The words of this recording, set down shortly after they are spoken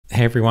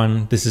Hey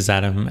everyone, this is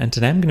Adam, and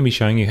today I'm going to be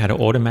showing you how to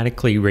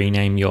automatically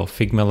rename your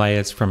Figma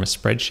layers from a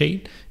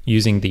spreadsheet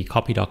using the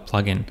CopyDoc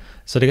plugin.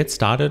 So to get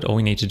started, all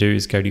we need to do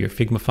is go to your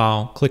Figma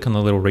file, click on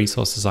the little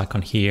resources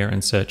icon here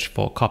and search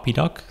for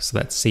CopyDoc. So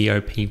that's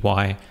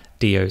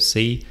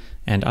CopyDoc,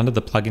 and under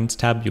the plugins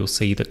tab, you'll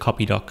see the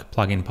CopyDoc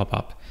plugin pop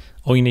up.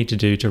 All you need to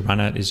do to run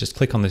it is just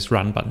click on this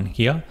run button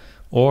here,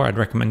 or I'd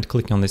recommend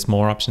clicking on this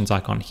more options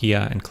icon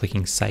here and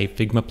clicking save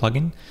Figma plugin.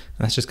 And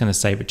that's just going to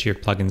save it to your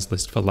plugins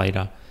list for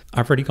later.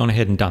 I've already gone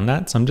ahead and done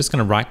that, so I'm just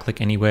going to right click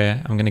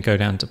anywhere. I'm going to go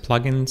down to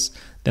plugins,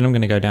 then I'm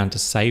going to go down to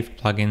save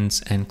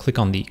plugins and click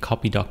on the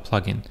CopyDoc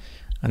plugin.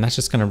 And that's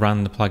just going to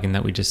run the plugin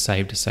that we just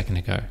saved a second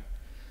ago.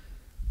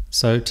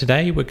 So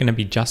today we're going to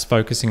be just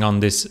focusing on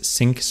this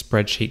sync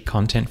spreadsheet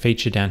content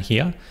feature down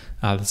here.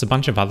 There's a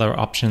bunch of other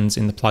options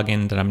in the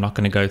plugin that I'm not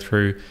going to go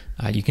through.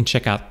 You can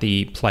check out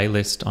the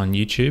playlist on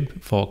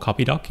YouTube for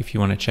CopyDoc if you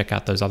want to check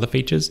out those other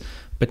features.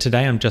 But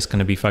today I'm just going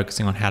to be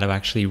focusing on how to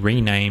actually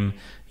rename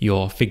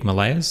your Figma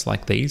layers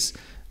like these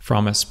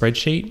from a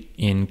spreadsheet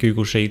in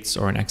Google Sheets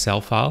or an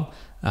Excel file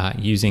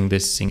using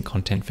this sync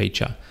content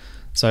feature.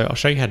 So I'll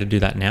show you how to do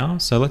that now.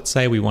 So let's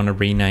say we want to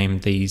rename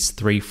these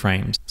 3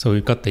 frames. So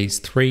we've got these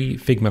 3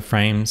 Figma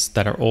frames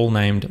that are all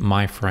named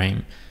My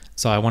Frame.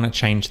 So I want to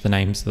change the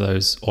names of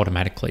those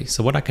automatically.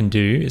 So what I can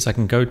do is I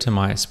can go to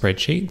my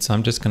spreadsheet. So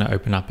I'm just going to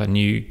open up a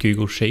new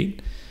Google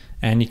Sheet.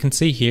 And you can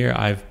see here,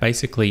 I've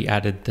basically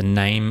added the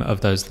name of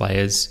those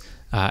layers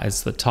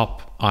as the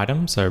top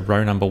item. So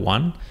row number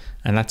 1,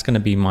 and that's going to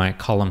be my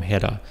column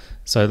header.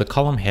 So the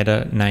column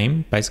header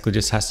name basically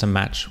just has to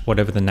match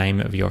whatever the name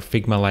of your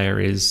Figma layer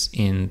is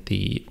in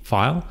the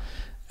file.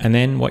 And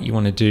then what you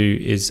want to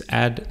do is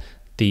add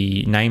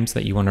the names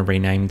that you want to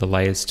rename the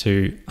layers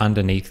to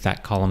underneath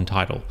that column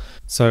title.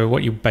 So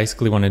what you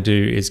basically want to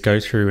do is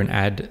go through and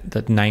add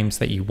the names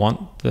that you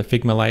want the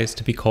Figma layers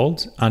to be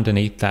called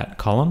underneath that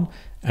column.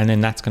 And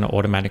then that's going to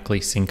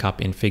automatically sync up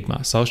in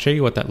Figma. So I'll show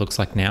you what that looks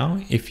like now.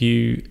 If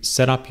you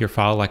set up your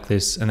file like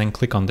this and then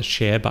click on the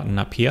share button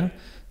up here,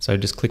 so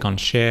just click on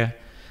share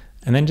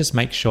and then just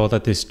make sure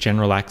that this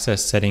general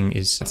access setting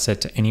is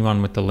set to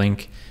anyone with the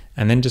link,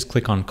 and then just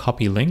click on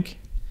copy link.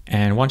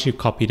 And once you've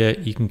copied it,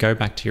 you can go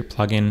back to your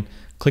plugin,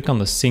 click on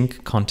the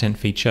sync content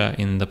feature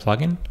in the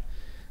plugin.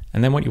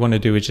 And then what you want to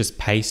do is just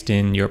paste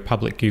in your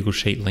public Google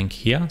Sheet link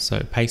here. So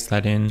paste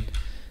that in,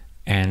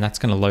 and that's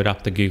going to load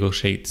up the Google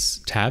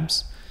Sheets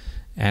tabs.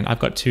 And I've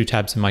got 2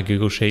 tabs in my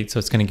Google Sheet, so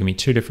it's going to give me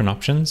 2 different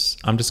options.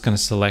 I'm just going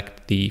to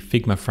select the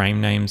Figma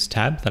Frame Names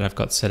tab that I've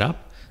got set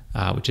up,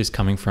 which is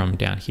coming from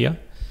down here.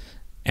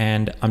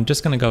 And I'm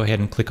just going to go ahead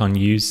and click on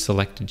Use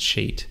Selected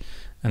Sheet.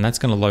 And that's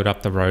going to load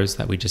up the rows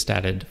that we just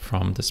added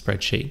from the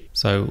spreadsheet.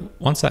 So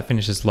once that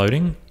finishes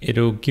loading,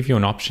 it'll give you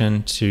an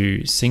option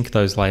to sync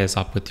those layers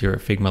up with your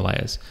Figma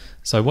layers.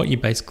 So what you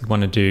basically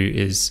want to do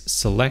is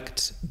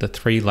select the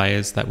 3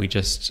 layers that we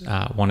just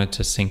wanted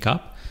to sync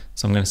up.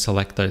 So I'm going to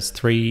select those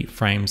 3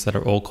 frames that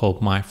are all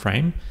called My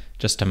Frame,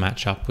 just to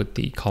match up with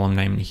the column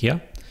name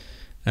here.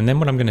 And then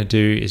what I'm going to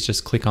do is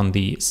just click on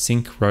the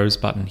Sync Rows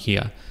button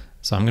here.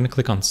 So I'm going to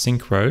click on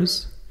Sync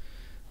Rows,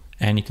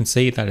 and you can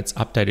see that it's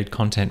updated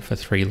content for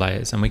 3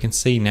 layers. And we can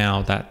see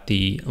now that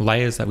the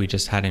layers that we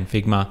just had in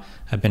Figma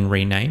have been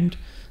renamed.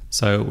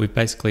 So we've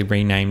basically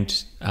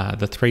renamed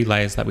the 3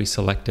 layers that we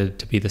selected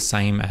to be the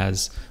same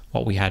as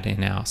what we had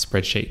in our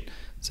spreadsheet.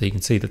 So you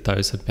can see that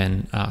those have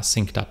been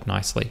synced up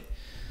nicely.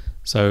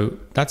 So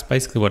that's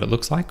basically what it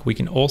looks like. We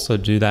can also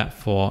do that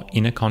for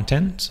inner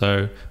content.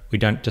 So we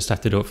don't just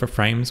have to do it for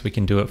frames, we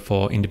can do it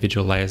for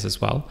individual layers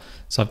as well.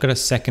 So I've got a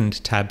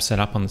second tab set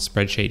up on the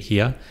spreadsheet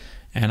here,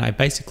 and I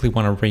basically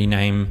want to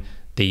rename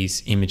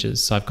these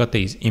images. So I've got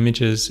these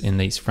images in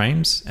these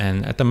frames,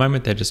 and at the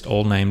moment they're just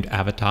all named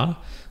avatar.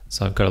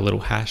 So I've got a little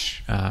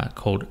hash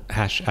called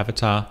hash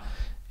avatar,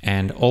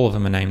 and all of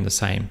them are named the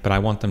same, but I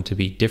want them to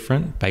be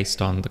different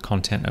based on the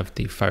content of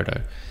the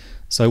photo.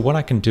 So what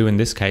I can do in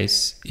this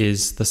case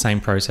is the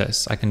same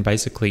process. I can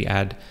basically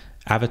add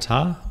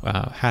avatar,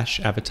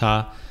 hash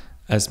avatar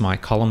as my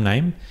column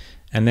name,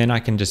 and then I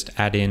can just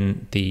add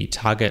in the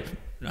target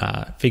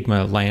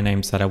Figma layer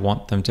names that I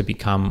want them to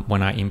become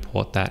when I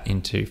import that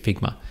into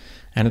Figma.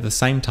 And at the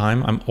same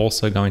time, I'm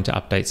also going to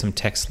update some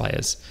text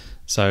layers.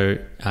 So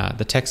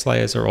the text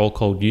layers are all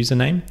called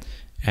username,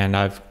 and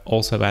I've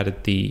also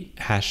added the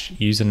hash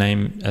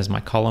username as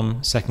my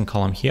column, second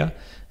column here.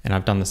 And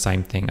I've done the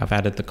same thing. I've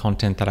added the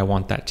content that I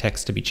want that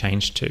text to be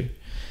changed to.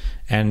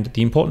 And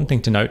the important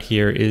thing to note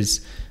here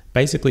is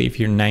basically if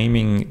you're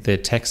naming the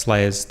text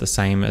layers the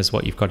same as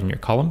what you've got in your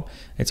column,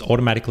 it's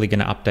automatically going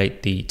to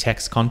update the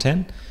text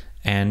content.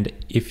 And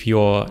if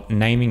you're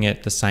naming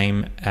it the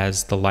same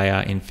as the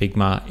layer in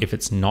Figma, if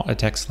it's not a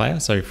text layer,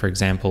 so for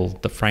example,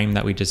 the frame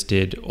that we just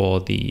did or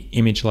the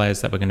image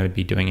layers that we're going to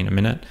be doing in a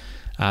minute,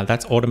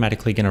 that's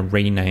automatically going to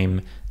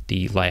rename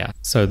the layer.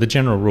 So the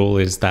general rule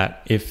is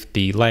that if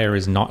the layer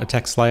is not a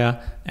text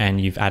layer and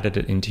you've added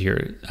it into your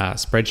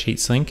spreadsheet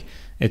sync,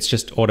 it's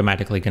just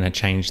automatically going to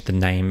change the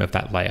name of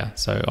that layer.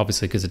 So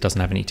obviously, because it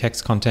doesn't have any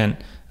text content,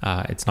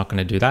 it's not going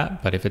to do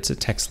that. But if it's a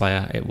text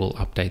layer, it will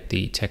update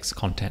the text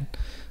content.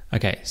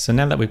 Okay, so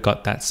now that we've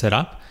got that set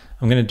up,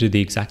 I'm going to do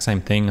the exact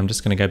same thing. I'm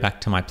just going to go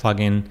back to my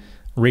plugin,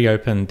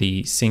 reopen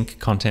the sync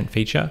content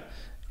feature,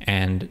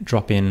 and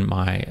drop in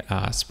my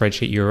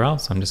spreadsheet URL.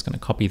 So I'm just going to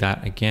copy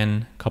that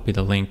again, copy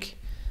the link,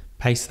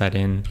 paste that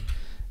in,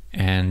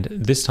 and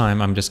this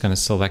time I'm just going to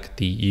select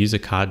the user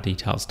card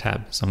details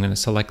tab. So I'm going to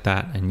select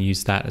that and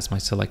use that as my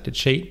selected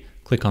sheet.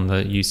 Click on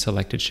the use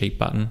selected sheet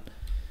button.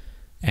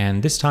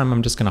 And this time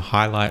I'm just going to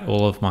highlight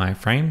all of my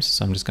frames.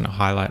 So I'm just going to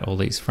highlight all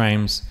these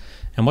frames.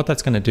 And what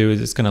that's going to do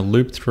is it's going to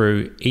loop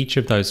through each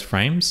of those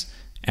frames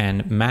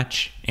and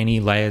match any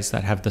layers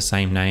that have the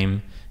same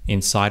name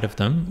inside of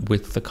them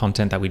with the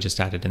content that we just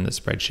added in the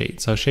spreadsheet.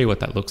 So I'll show you what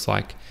that looks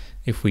like.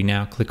 If we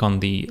now click on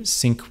the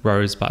sync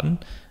rows button,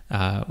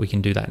 we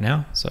can do that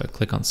now. So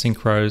click on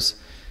sync rows,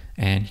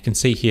 and you can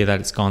see here that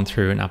it's gone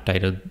through and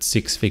updated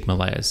 6 Figma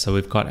layers. So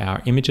we've got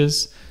our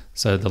images.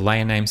 So the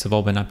layer names have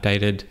all been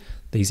updated.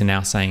 These are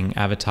now saying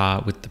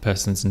avatar with the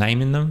person's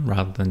name in them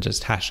rather than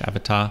just hash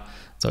avatar.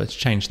 So it's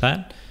changed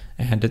that.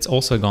 And it's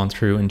also gone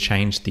through and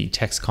changed the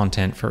text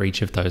content for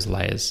each of those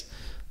layers.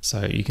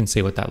 So you can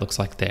see what that looks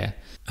like there.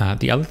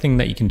 The other thing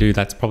that you can do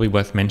that's probably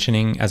worth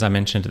mentioning, as I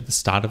mentioned at the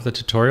start of the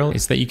tutorial,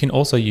 is that you can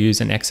also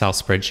use an Excel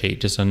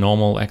spreadsheet, just a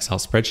normal Excel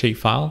spreadsheet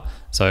file.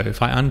 So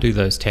if I undo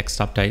those text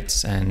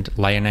updates and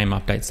layer name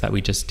updates that we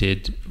just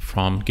did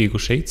from Google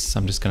Sheets,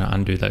 I'm just going to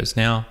undo those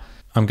now.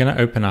 I'm going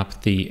to open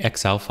up the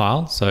Excel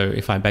file. So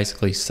if I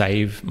basically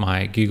save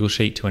my Google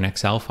Sheet to an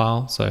Excel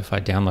file, so if I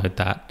download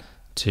that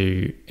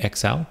to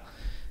Excel,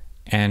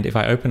 and if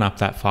I open up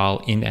that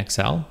file in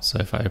Excel, so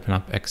if I open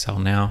up Excel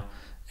now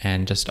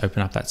and just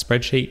open up that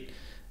spreadsheet,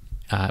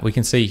 we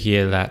can see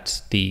here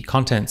that the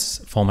content's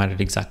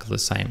formatted exactly the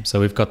same. So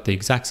we've got the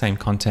exact same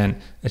content,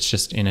 it's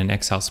just in an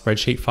Excel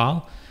spreadsheet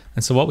file.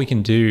 And so what we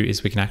can do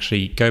is we can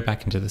actually go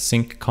back into the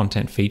sync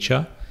content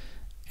feature,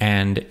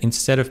 and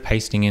instead of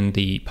pasting in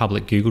the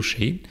public Google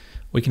Sheet,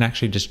 we can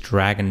actually just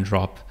drag and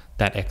drop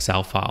that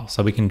Excel file.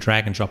 So we can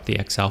drag and drop the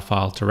Excel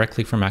file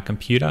directly from our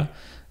computer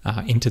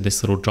into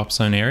this little drop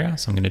zone area.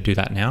 So I'm going to do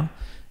that now.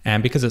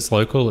 And because it's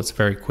local, it's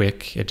very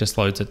quick. It just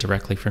loads it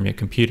directly from your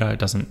computer. It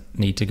doesn't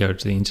need to go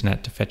to the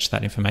internet to fetch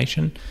that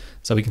information.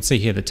 So we can see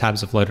here the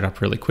tabs have loaded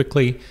up really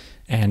quickly.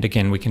 And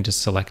again, we can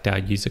just select our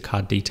user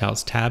card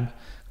details tab,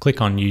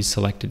 click on use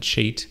selected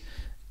sheet,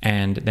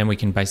 and then we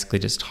can basically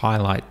just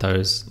highlight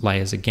those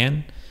layers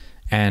again.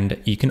 And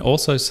you can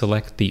also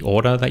select the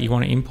order that you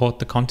want to import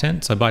the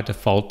content. So by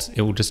default,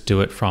 it will just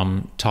do it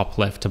from top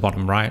left to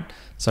bottom right.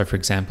 So for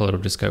example, it'll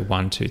just go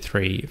 1, 2,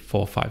 3,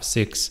 4, 5,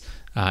 6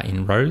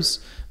 in rows.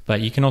 But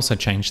you can also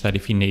change that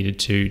if you needed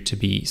to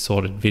be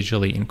sorted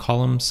visually in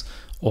columns,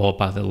 or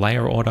by the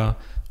layer order,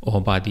 or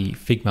by the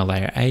Figma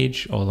layer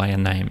age or layer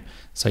name.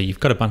 So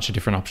you've got a bunch of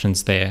different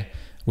options there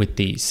with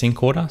the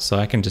sync order. So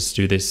I can just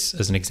do this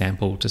as an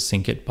example to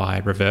sync it by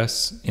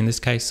reverse. In this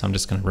case, so I'm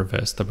just going to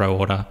reverse the row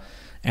order,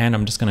 and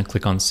I'm just going to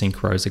click on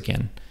sync rows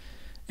again.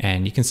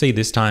 And you can see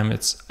this time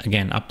it's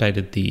again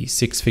updated the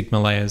 6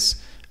 Figma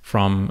layers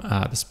from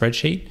the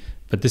spreadsheet,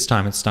 but this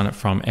time it's done it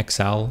from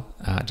Excel,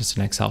 just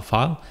an Excel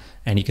file.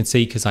 And you can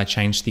see because I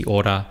changed the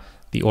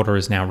order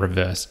is now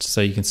reversed.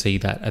 So you can see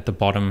that at the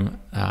bottom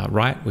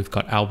right, we've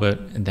got Albert,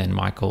 and then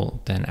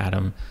Michael, then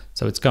Adam.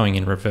 So it's going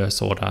in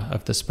reverse order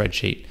of the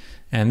spreadsheet.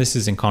 And this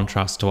is in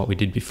contrast to what we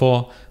did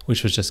before,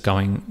 which was just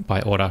going by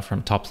order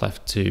from top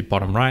left to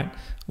bottom right,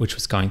 which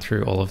was going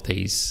through all of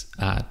these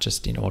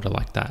just in order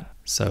like that.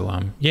 So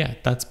yeah,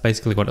 that's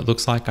basically what it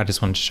looks like. I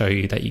just wanted to show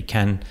you that you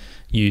can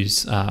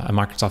use a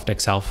Microsoft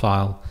Excel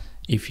file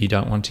if you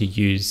don't want to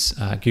use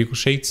Google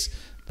Sheets,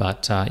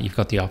 but you've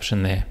got the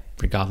option there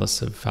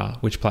regardless of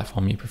which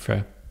platform you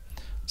prefer.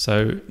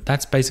 So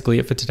that's basically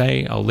it for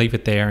today. I'll leave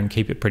it there and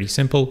keep it pretty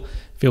simple.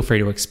 Feel free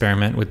to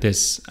experiment with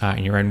this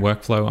in your own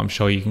workflow. I'm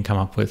sure you can come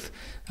up with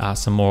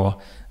some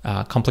more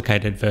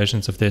complicated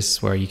versions of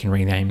this where you can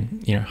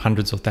rename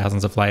hundreds or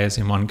thousands of layers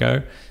in one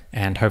go,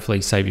 and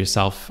hopefully save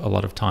yourself a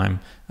lot of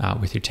time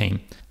with your team.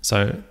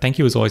 So thank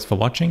you as always for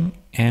watching,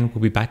 and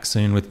we'll be back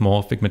soon with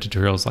more Figma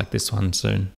tutorials like this one soon.